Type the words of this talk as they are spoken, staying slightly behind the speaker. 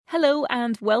Hello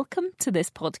and welcome to this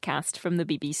podcast from the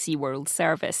BBC World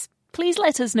Service. Please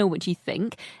let us know what you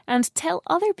think and tell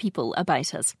other people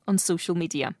about us on social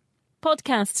media.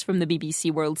 Podcasts from the BBC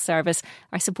World Service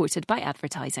are supported by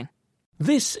advertising.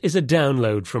 This is a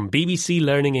download from BBC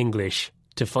Learning English.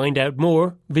 To find out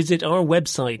more, visit our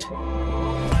website.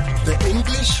 The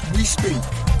English we speak.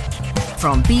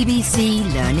 From BBC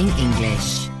Learning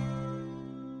English.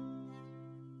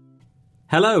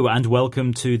 Hello and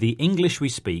welcome to The English We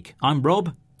Speak. I'm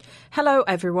Rob. Hello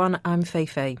everyone, I'm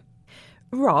Feifei.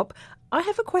 Rob, I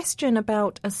have a question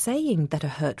about a saying that I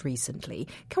heard recently.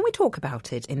 Can we talk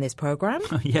about it in this programme?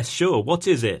 Yes, sure. What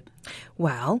is it?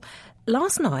 Well,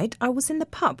 last night I was in the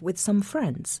pub with some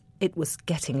friends. It was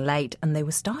getting late and they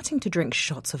were starting to drink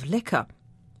shots of liquor.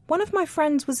 One of my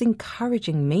friends was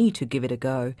encouraging me to give it a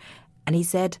go, and he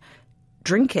said,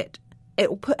 "Drink it.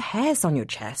 It'll put hairs on your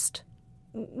chest."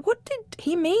 What did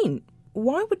he mean?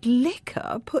 Why would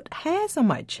liquor put hairs on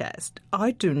my chest?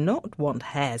 I do not want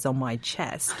hairs on my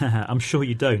chest. I'm sure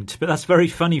you don't, but that's very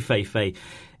funny, Feifei.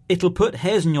 It'll put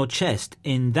hairs on your chest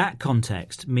in that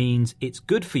context means it's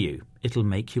good for you. It'll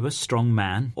make you a strong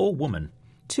man or woman.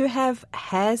 To have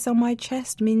hairs on my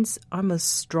chest means I'm a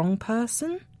strong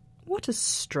person? What a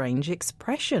strange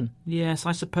expression. Yes,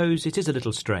 I suppose it is a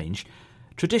little strange.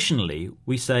 Traditionally,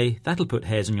 we say that'll put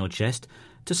hairs on your chest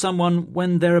to someone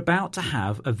when they're about to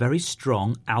have a very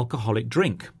strong alcoholic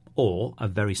drink or a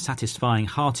very satisfying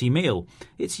hearty meal.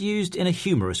 It's used in a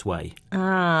humorous way.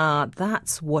 Ah,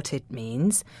 that's what it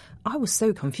means. I was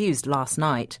so confused last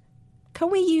night.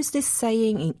 Can we use this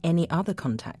saying in any other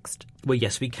context? Well,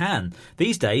 yes, we can.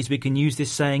 These days, we can use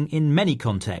this saying in many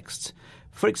contexts.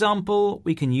 For example,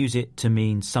 we can use it to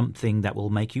mean something that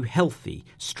will make you healthy,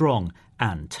 strong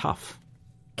and tough.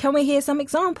 Can we hear some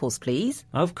examples, please?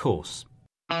 Of course.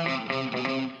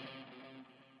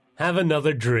 Have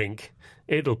another drink.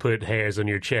 It'll put hairs on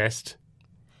your chest.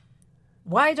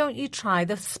 Why don't you try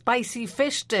the spicy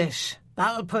fish dish?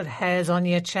 That'll put hairs on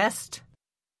your chest.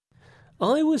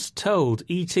 I was told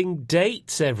eating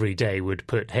dates every day would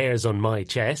put hairs on my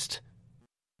chest.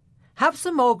 Have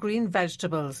some more green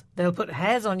vegetables. They'll put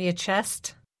hairs on your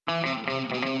chest.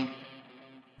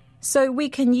 So we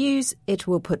can use "it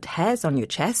will put hairs on your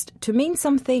chest" to mean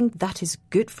something that is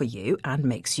good for you and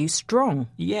makes you strong.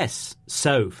 Yes.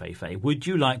 So, Feifei, would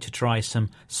you like to try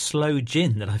some sloe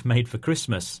gin that I've made for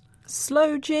Christmas?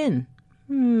 Sloe gin?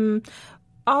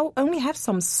 I'll only have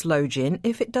some sloe gin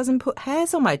if it doesn't put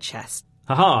hairs on my chest.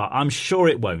 Haha, I'm sure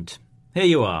it won't. Here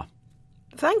you are.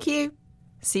 Thank you.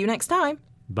 See you next time.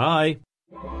 Bye.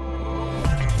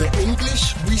 The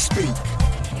English we speak.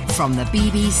 From the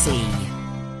BBC.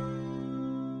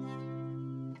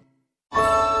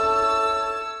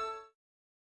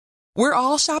 We're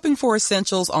all shopping for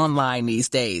essentials online these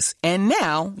days, and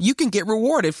now you can get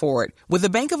rewarded for it. With the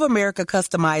Bank of America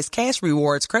customized cash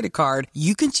rewards credit card,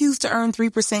 you can choose to earn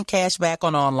 3% cash back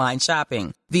on online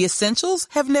shopping. The essentials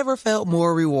have never felt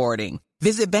more rewarding.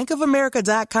 Visit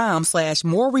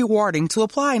bankofamerica.com/more rewarding to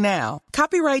apply now.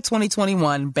 Copyright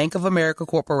 2021 Bank of America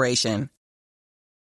Corporation.